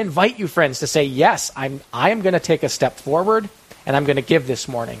story, I invite you, friends, to say, yes, I am going to take a step forward and I'm going to give this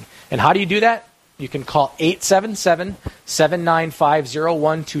morning. And how do you do that? You can call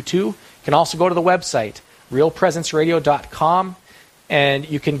 877-795-0122. You can also go to the website, realpresenceradio.com, and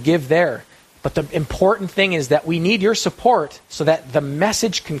you can give there. But the important thing is that we need your support so that the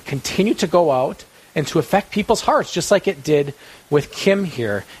message can continue to go out and to affect people's hearts, just like it did with Kim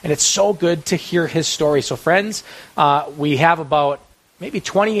here. And it's so good to hear his story. So friends, we have about maybe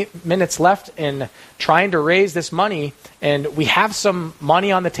 20 minutes left in trying to raise this money, and we have some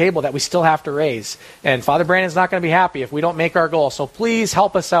money on the table that we still have to raise. And Father Brandon's not going to be happy if we don't make our goal. So please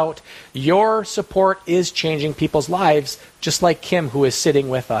help us out. Your support is changing people's lives, just like Kim, who is sitting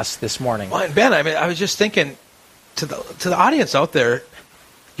with us this morning. Well, and Ben, I was just thinking to the audience out there,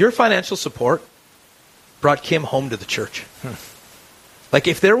 your financial support brought Kim home to the church. Like,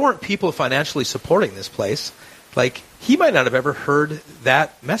 if there weren't people financially supporting this place, like, he might not have ever heard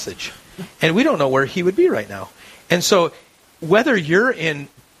that message. And we don't know where he would be right now. And so whether you're in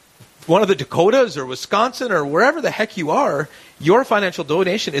one of the Dakotas or Wisconsin or wherever the heck you are, your financial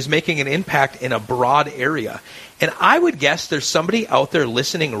donation is making an impact in a broad area. And I would guess there's somebody out there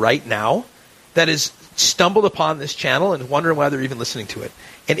listening right now that has stumbled upon this channel and wondering why they're even listening to it.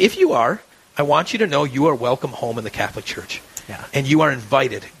 And if you are, I want you to know you are welcome home in the Catholic Church. Yeah. And you are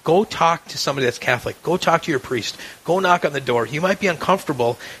invited. Go talk to somebody that's Catholic. Go talk to your priest. Go knock on the door. You might be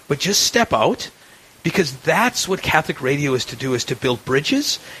uncomfortable, but just step out, because that's what Catholic radio is to do, is to build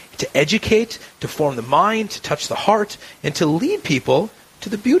bridges, to educate, to form the mind, to touch the heart, and to lead people to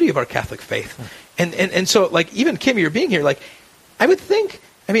the beauty of our Catholic faith. And so, like, even Kim, you're being here, like, I would think,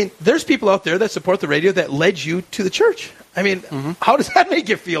 I mean, there's people out there that support the radio that led you to the church. I mean, how does that make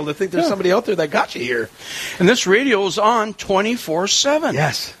you feel to think there's somebody out there that got you here? And this radio is on 24/7.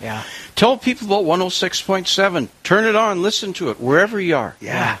 Yes. Yeah. Tell people about 106.7. Turn it on, listen to it, wherever you are.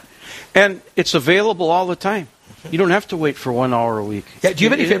 Yeah. And it's available all the time. You don't have to wait for 1 hour a week. Yeah. Do you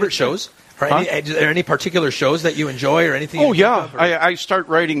have any favorite shows? Or are there any particular shows that you enjoy or anything? Oh, yeah. I start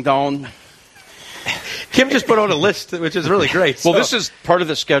writing down. Kim just put out a list, which is really great. Well, this is part of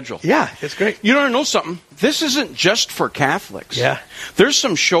the schedule. Yeah, it's great. You want to know something? This isn't just for Catholics. Yeah. There's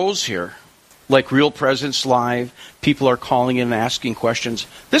some shows here, like Real Presence Live. People are calling in and asking questions.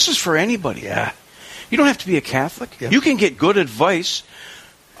 This is for anybody. Yeah. You don't have to be a Catholic. Yeah. You can get good advice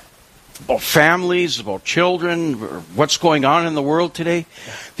about families, about children, or what's going on in the world today.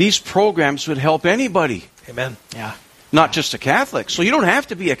 Yeah. These programs would help anybody. Amen. Yeah. Not just a Catholic. So you don't have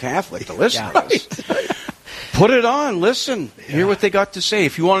to be a Catholic to listen to this. Put it on, listen, hear what they got to say.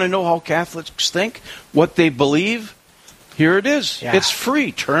 If you want to know how Catholics think, what they believe, here it is. Yeah. It's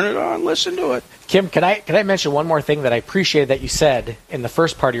free. Turn it on, listen to it. Kim, can I mention one more thing that I appreciated that you said in the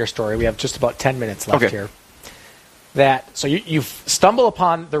first part of your story? We have just about 10 minutes left here. So you've stumbled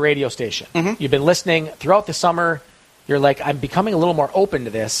upon the radio station. You've been listening throughout the summer. You're like, I'm becoming a little more open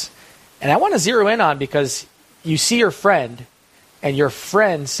to this. And I want to zero in on, because you see your friend, and your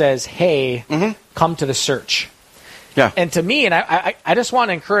friend says, hey, come to the search. Yeah. And to me, and I just want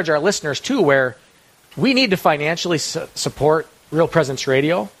to encourage our listeners too, where we need to financially support Real Presence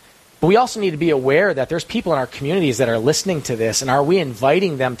Radio, but we also need to be aware that there's people in our communities that are listening to this, and are we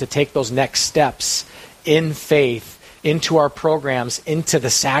inviting them to take those next steps in faith, into our programs, into the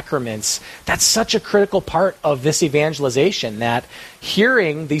sacraments? That's such a critical part of this evangelization, that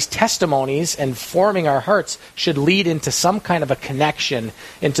hearing these testimonies and forming our hearts should lead into some kind of a connection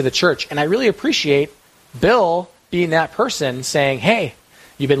into the church. And I really appreciate Bill being that person saying, hey,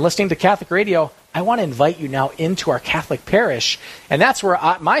 you've been listening to Catholic Radio. I want to invite you now into our Catholic parish. And that's where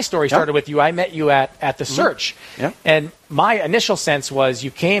my story started with you. I met you at the Search. Yeah. And my initial sense was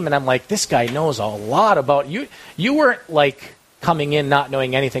you came and I'm like, this guy knows a lot about you. You weren't like coming in not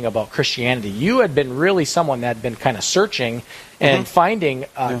knowing anything about Christianity. You had been really someone that had been kind of searching and finding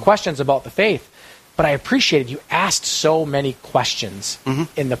questions about the faith. But I appreciated you asked so many questions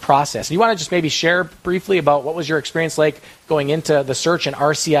in the process. You want to just maybe share briefly about what was your experience like going into the Search and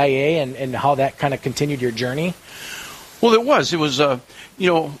RCIA and how that kind of continued your journey? Well, it was,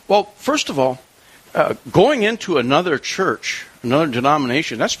 well, first of all, going into another church, another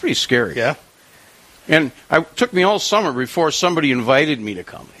denomination, that's pretty scary. Yeah. And it took me all summer before somebody invited me to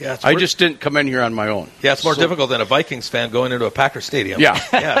come. Yeah, I just didn't come in here on my own. Yeah, it's more difficult than a Vikings fan going into a Packer stadium. Yeah.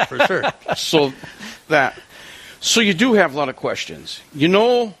 Yeah, for sure. So you do have a lot of questions.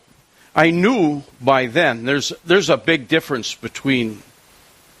 I knew by then there's a big difference between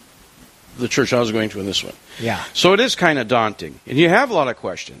the church I was going to and this one. Yeah. So it is kind of daunting. And you have a lot of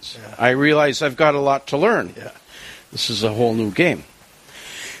questions. Yeah. I realize I've got a lot to learn. Yeah. This is a whole new game.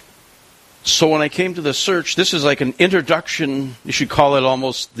 So when I came to the Search, this is like an introduction. You should call it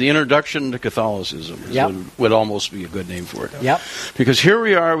almost the introduction to Catholicism. Would almost be a good name for it. Yep. Because here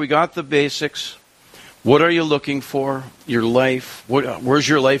we are. We got the basics. What are you looking for? Your life. Where's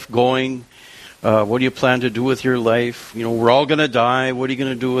your life going? What do you plan to do with your life? We're all going to die. What are you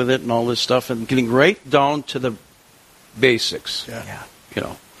going to do with it? And all this stuff. And getting right down to the basics.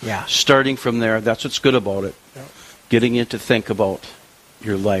 Yeah. Starting from there. That's what's good about it. Yeah. Getting you to think about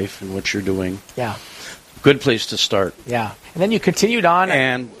your life and what you're doing. Yeah. Good place to start. Yeah. And then you continued on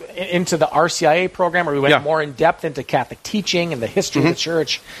and into the RCIA program where we went more in depth into Catholic teaching and the history of the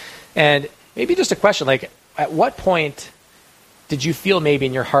church. And maybe just a question, like, at what point did you feel maybe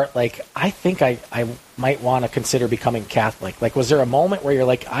in your heart, like, I think I might want to consider becoming Catholic? Like, was there a moment where you're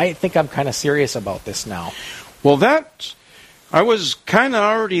like, I think I'm kind of serious about this now? Well, I was kind of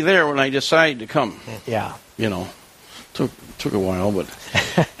already there when I decided to come. Yeah. Took a while,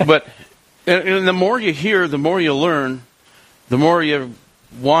 but and the more you hear, the more you learn, the more you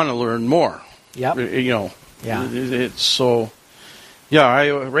want to learn more. Yep. Yeah. It's so. Yeah,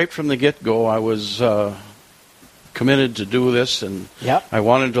 right from the get-go, I was committed to do this, and I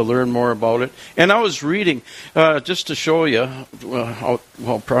wanted to learn more about it. And I was reading, just to show you how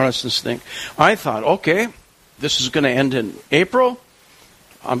Protestants think. I thought, okay, this is going to end in April.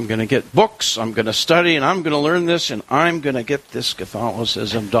 I'm going to get books, I'm going to study, and I'm going to learn this, and I'm going to get this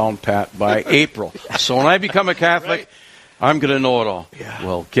Catholicism down pat by April. So when I become a Catholic, I'm going to know it all. Yeah.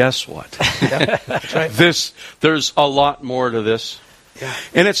 Well, guess what? That's right. There's a lot more to this. Yeah.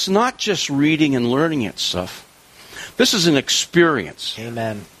 And it's not just reading and learning it stuff. This is an experience.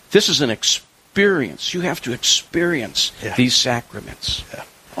 Amen. This is an experience. You have to experience these sacraments. Yeah.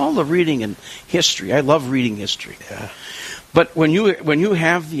 All the reading and history. I love reading history. Yeah. But when you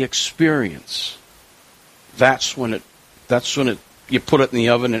have the experience, that's when you put it in the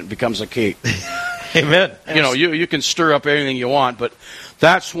oven and it becomes a cake. Amen. You can stir up anything you want, but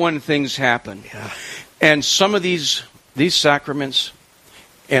that's when things happen. Yeah. And some of these sacraments,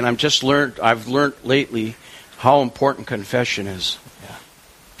 and I've learned lately how important confession is. Yeah.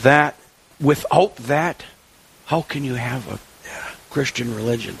 That without that, how can you have a Christian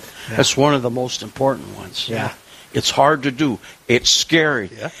religion? Yeah. That's one of the most important ones. Yeah. It's hard to do. It's scary.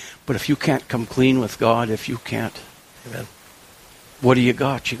 Yeah. But if you can't come clean with God, if you can't, Amen. What do you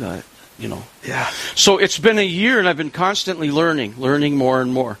got? You got it. Yeah. So it's been a year, and I've been constantly learning more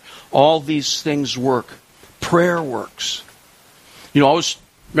and more. All these things work. Prayer works. I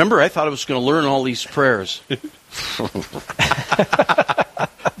thought I was going to learn all these prayers.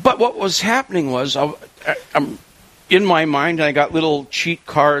 But what was happening was, I'm in my mind, I got little cheat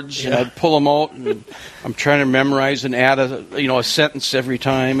cards, and I'd pull them out, and I'm trying to memorize and add a sentence every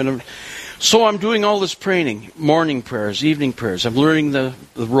time. And so I'm doing all this praying, morning prayers, evening prayers. I'm learning the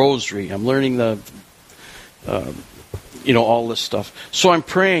rosary. I'm learning all this stuff. So I'm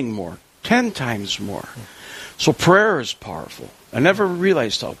praying more, 10 times more. So prayer is powerful. I never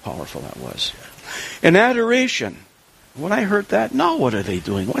realized how powerful that was. And adoration. When I heard that, now what are they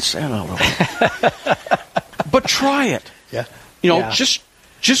doing? What's that all about? But try it. Yeah.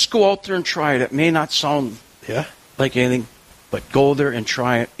 Just go out there and try it. It may not sound like anything, but go there and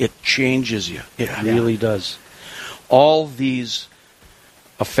try it. It changes you. It really does. All these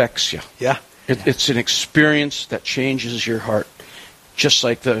affects you. Yeah. It's an experience that changes your heart, just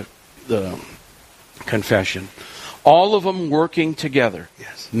like the confession. All of them working together.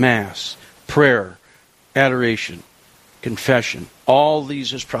 Yes. Mass, prayer, adoration, confession. All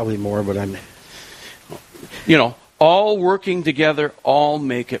these, is probably more, but all working together, all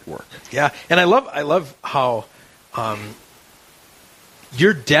make it work. Yeah, and I love how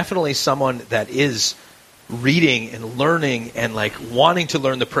you're definitely someone that is reading and learning and like wanting to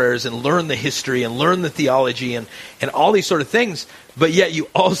learn the prayers and learn the history and learn the theology and all these sort of things. But yet you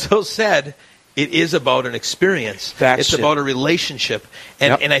also said it is about an experience. It's about a relationship.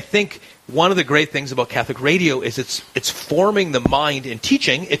 And I think one of the great things about Catholic radio is it's forming the mind in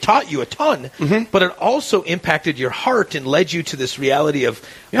teaching. It taught you a ton, but it also impacted your heart and led you to this reality of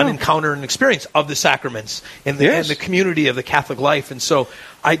an encounter and experience of the sacraments and the community of the Catholic life. And so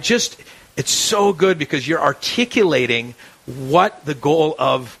it's so good because you're articulating what the goal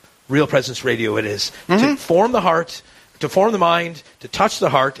of Real Presence Radio it is. To form the heart, to form the mind, to touch the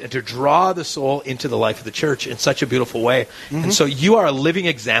heart, and to draw the soul into the life of the church in such a beautiful way. And so you are a living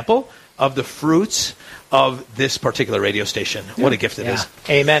example of the fruits of this particular radio station. What a gift it is.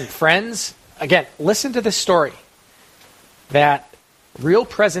 Amen. Friends, again, listen to this story. That Real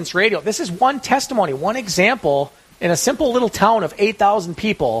Presence Radio, this is one testimony, one example in a simple little town of 8,000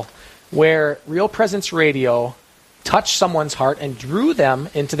 people where Real Presence Radio touched someone's heart and drew them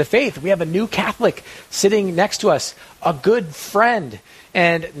into the faith. We have a new Catholic sitting next to us, a good friend.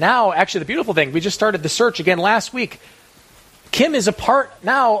 And now, actually, the beautiful thing, we just started the search again last week. Kim is a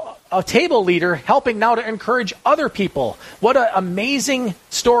table leader, helping now to encourage other people. What an amazing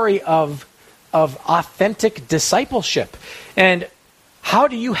story of authentic discipleship. And how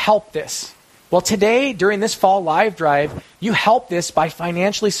do you help this? Well, today, during this fall live drive, you help this by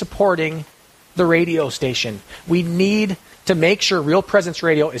financially supporting the radio station. We need to make sure Real Presence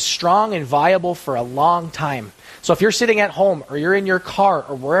Radio is strong and viable for a long time. So if you're sitting at home or you're in your car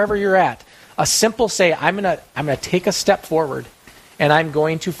or wherever you're at, a simple say, I'm gonna take a step forward and I'm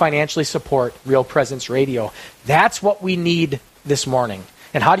going to financially support Real Presence Radio. That's what we need this morning.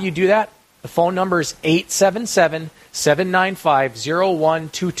 And how do you do that? The phone number is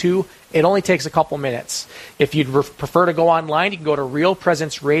 877-795-0122. It only takes a couple minutes. If you'd prefer to go online, you can go to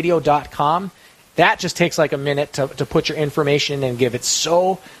realpresenceradio.com. That just takes like a minute to put your information in and give. It's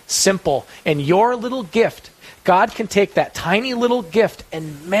so simple. And your little gift, God can take that tiny little gift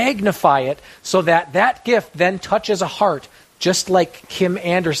and magnify it so that that gift then touches a heart, just like Kim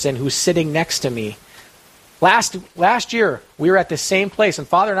Anderson, who's sitting next to me. Last year, we were at the same place, and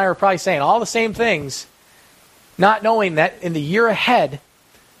Father and I were probably saying all the same things, not knowing that in the year ahead,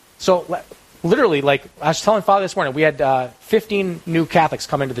 so literally, like I was telling Father this morning, we had 15 new Catholics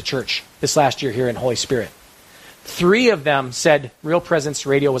come into the church this last year here in Holy Spirit. 3 of them said Real Presence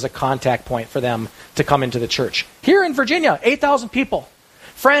Radio was a contact point for them to come into the church. Here in Virginia, 8,000 people.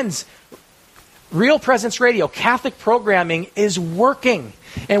 Friends, Real Presence Radio, Catholic programming is working.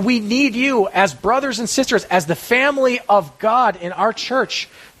 And we need you as brothers and sisters, as the family of God in our church,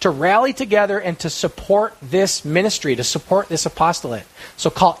 to rally together and to support this ministry, to support this apostolate. So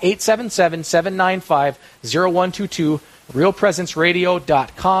call 877-795-0122,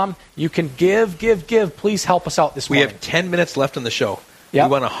 realpresenceradio.com. You can give. Please help us out this morning. We have 10 minutes left on the show. Yep.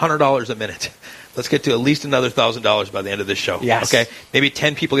 We want $100 a minute. Let's get to at least another $1,000 by the end of this show. Yes. Okay. Maybe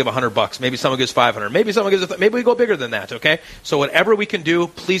 10 people give $100. Maybe someone gives $500. Maybe someone gives. Maybe we go bigger than that. Okay. So whatever we can do,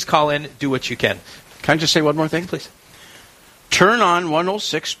 please call in. Do what you can. Can I just say one more thing, please? Turn on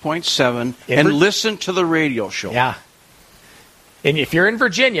 106.7 and listen to the radio show. Yeah. And if you're in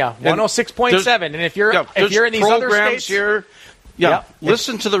Virginia, 106.7, and if you're in these other states here.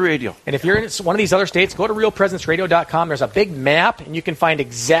 Listen to the radio. And if you're in one of these other states, go to realpresenceradio.com. There's a big map, and you can find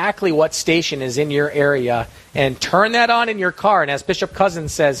exactly what station is in your area. And turn that on in your car. And as Bishop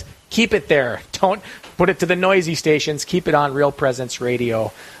Cousins says, keep it there. Don't put it to the noisy stations. Keep it on Real Presence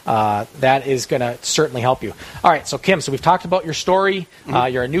Radio. That is going to certainly help you. All right, so Kim, so we've talked about your story.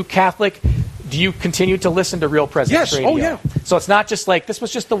 You're a new Catholic. Do you continue to listen to Real Presence Radio? Oh, yeah. So it's not just like, this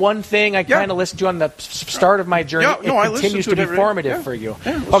was just the one thing I kind of listened to on the start of my journey. It continues to be formative for you.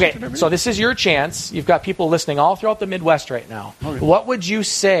 Okay, so this is your chance. You've got people listening all throughout the Midwest right now. Okay. What would you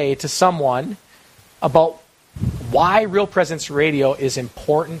say to someone about why Real Presence Radio is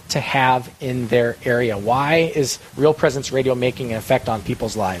important to have in their area? Why is Real Presence Radio making an effect on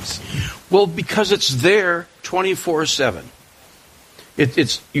people's lives? Well, because it's there 24/7.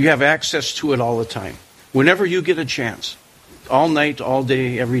 You have access to it all the time. Whenever you get a chance, all night, all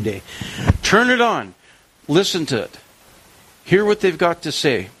day, every day, turn it on, listen to it, hear what they've got to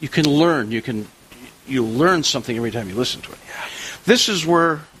say. You can learn. You learn something every time you listen to it. This is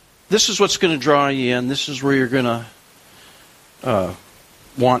what's going to draw you in. This is where you're going to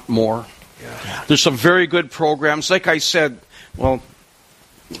want more. Yeah. There's some very good programs. Like I said, well,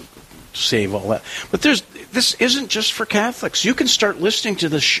 save all that. But this isn't just for Catholics. You can start listening to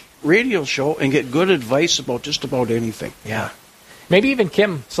the radio show and get good advice about just about anything. Yeah. Maybe even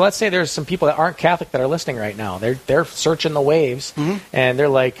Kim. So let's say there's some people that aren't Catholic that are listening right now. They're searching the waves, and they're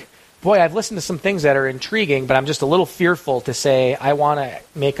like, boy, I've listened to some things that are intriguing, but I'm just a little fearful to say I want to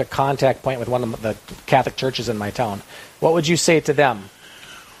make a contact point with one of the Catholic churches in my town. What would you say to them?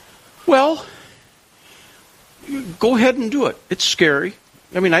 Well, go ahead and do it. It's scary.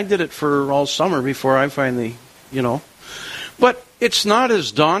 I mean, I did it for all summer before I finally, But it's not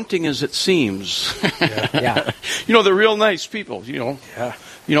as daunting as it seems. Yeah. They're real nice people, Yeah.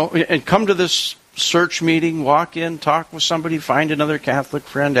 And come to this search meeting, walk in, talk with somebody, find another Catholic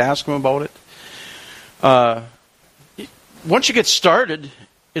friend, ask them about it. Once you get started,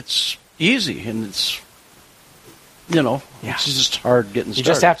 it's easy, and it's, it's just hard getting started. You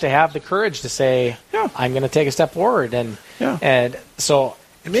just have to have the courage to say, I'm going to take a step forward. And so...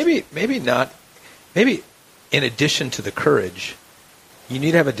 And maybe in addition to the courage, you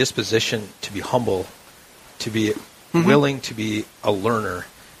need to have a disposition to be humble, to be willing to be a learner,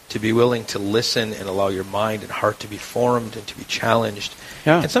 to be willing to listen and allow your mind and heart to be formed and to be challenged.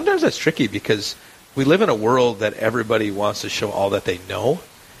 Yeah. And sometimes that's tricky because we live in a world that everybody wants to show all that they know.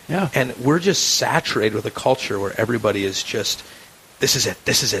 Yeah. And we're just saturated with a culture where everybody is just, this is it,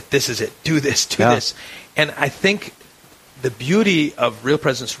 this is it, this is it, do this, do this. And I think the beauty of Real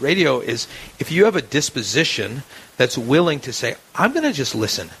Presence Radio is if you have a disposition that's willing to say, I'm going to just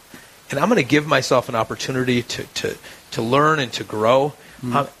listen, and I'm going to give myself an opportunity to learn and to grow,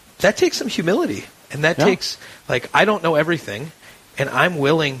 that takes some humility. And that takes, I don't know everything, and I'm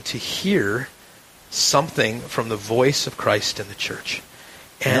willing to hear something from the voice of Christ in the church.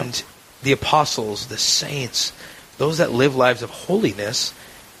 And the apostles, the saints, those that live lives of holiness,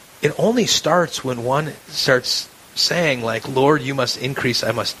 it only starts when one starts saying, Lord, you must increase,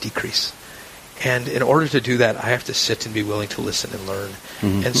 I must decrease. And in order to do that, I have to sit and be willing to listen and learn.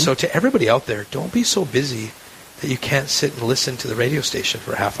 And so to everybody out there, don't be so busy that you can't sit and listen to the radio station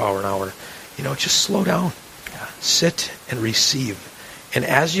for a half hour, an hour. Just slow down. Sit and receive. And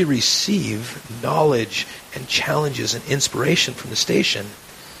as you receive knowledge and challenges and inspiration from the station,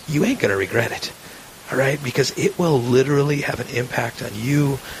 you ain't going to regret it. All right? Because it will literally have an impact on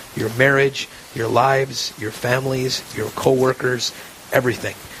you, your marriage, your lives, your families, your coworkers,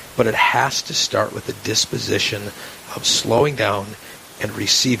 everything. But it has to start with the disposition of slowing down and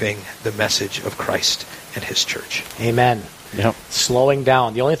receiving the message of Christ and His church. Amen. Yep. Slowing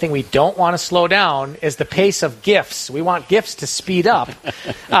down. The only thing we don't want to slow down is the pace of gifts. We want gifts to speed up.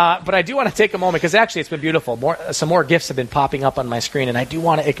 But I do want to take a moment, because actually it's been beautiful. Some more gifts have been popping up on my screen, and I do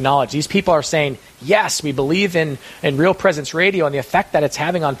want to acknowledge these people are saying, yes, we believe in Real Presence Radio and the effect that it's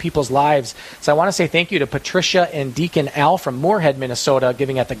having on people's lives. So I want to say thank you to Patricia and Deacon Al from Moorhead, Minnesota,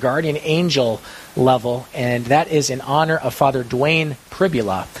 giving at the Guardian Angel level, and that is in honor of Father Dwayne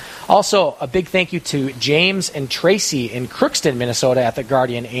Pribula. Also, a big thank you to James and Tracy in Crookston, Minnesota at the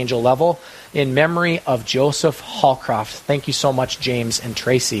Guardian Angel level in memory of Joseph Hallcroft. Thank you so much, James and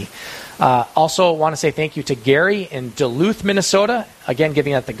Tracy. Also want to say thank you to Gary in Duluth, Minnesota, again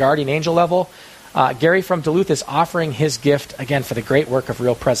giving at the Guardian Angel level. Gary from Duluth is offering his gift, again, for the great work of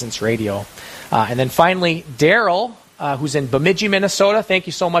Real Presence Radio. And then finally, Daryl, who's in Bemidji, Minnesota. Thank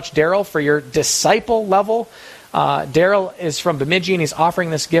you so much, Daryl, for your disciple level. Daryl is from Bemidji, and he's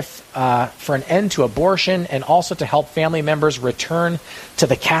offering this gift for an end to abortion and also to help family members return to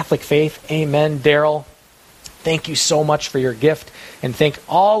the Catholic faith. Amen, Daryl. Thank you so much for your gift, and thank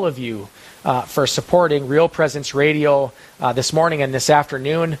all of you for supporting Real Presence Radio this morning and this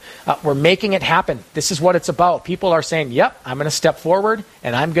afternoon. We're making it happen. This is what it's about. People are saying, yep, I'm going to step forward,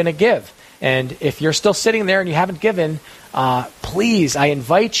 and I'm going to give. And if you're still sitting there and you haven't given, please, I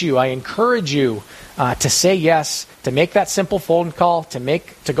invite you, I encourage you to say yes, to make that simple phone call,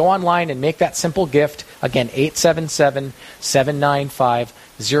 to go online and make that simple gift. Again,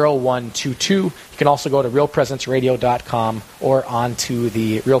 877-795-0122. You can also go to realpresenceradio.com or onto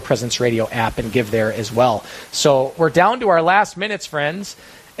the Real Presence Radio app and give there as well. So we're down to our last minutes, friends.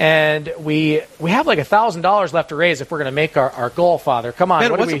 And we have like $1,000 left to raise if we're going to make our goal, Father. Come on.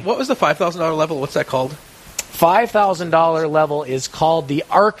 Man, what was the $5,000 level? What's that called? $5,000 level is called the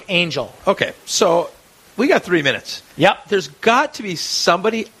Archangel. Okay, so we got 3 minutes. Yep. There's got to be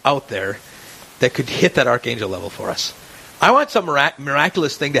somebody out there that could hit that Archangel level for us. I want some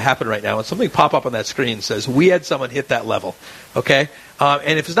miraculous thing to happen right now, and something pop up on that screen that says, we had someone hit that level. Okay?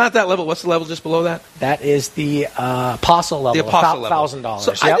 And if it's not that level, what's the level just below that? That is the apostle level. The apostle level. $1,000.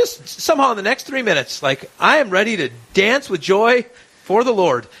 So I just, somehow in the next 3 minutes, I am ready to dance with joy for the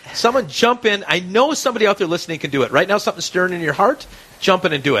Lord. Someone jump in. I know somebody out there listening can do it. Right now, something's stirring in your heart. jump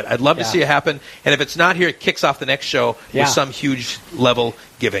in and do it. I'd love to see it happen. And if it's not here, it kicks off the next show with some huge level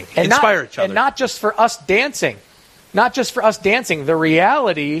giving. And inspire each other. And not just for us dancing. Not just for us dancing. The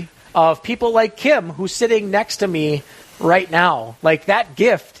reality of people like Kim, who's sitting next to me right now. Like, that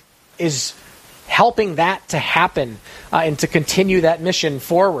gift is helping that to happen and to continue that mission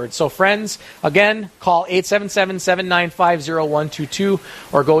forward. So, friends, again, call 877-795-0122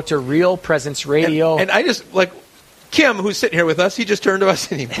 or go to Real Presence Radio. And I just, like, Kim, who's sitting here with us, he just turned to us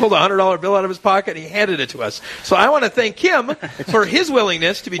and he pulled a $100 bill out of his pocket and he handed it to us. So I want to thank Kim for his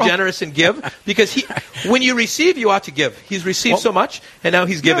willingness to be generous and give, because when you receive, you ought to give. He's received so much, and now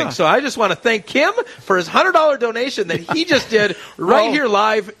he's giving. So I just want to thank Kim for his $100 donation that he just did here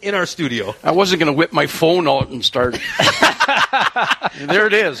live in our studio. I wasn't going to whip my phone out and start. There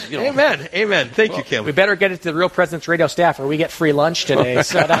it is. You know. Amen. Amen. Thank you, Kim. We better get it to the Real Presence Radio staff or we get free lunch today.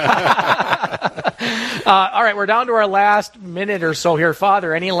 So all right, we're down to our last minute or so here.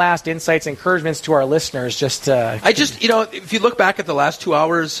 Father, any last insights, encouragements to our listeners? If you look back at the last 2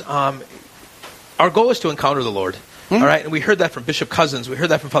 hours, our goal is to encounter the Lord. All right, and we heard that from Bishop Cousins. We heard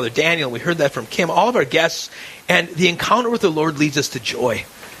that from Father Daniel. We heard that from Kim, all of our guests. And the encounter with the Lord leads us to joy.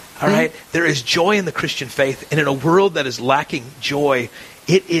 All right, there is joy in the Christian faith, and in a world that is lacking joy,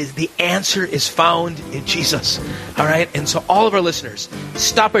 the answer is found in Jesus. All right, and so all of our listeners,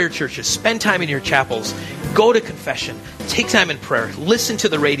 stop by your churches, spend time in your chapels, go to confession, take time in prayer, listen to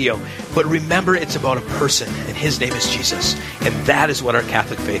the radio, but remember it's about a person, and his name is Jesus, and that is what our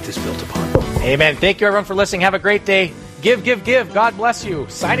Catholic faith is built upon. Amen. Thank you, everyone, for listening. Have a great day. Give, give, give. God bless you.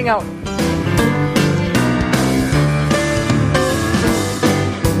 Signing out.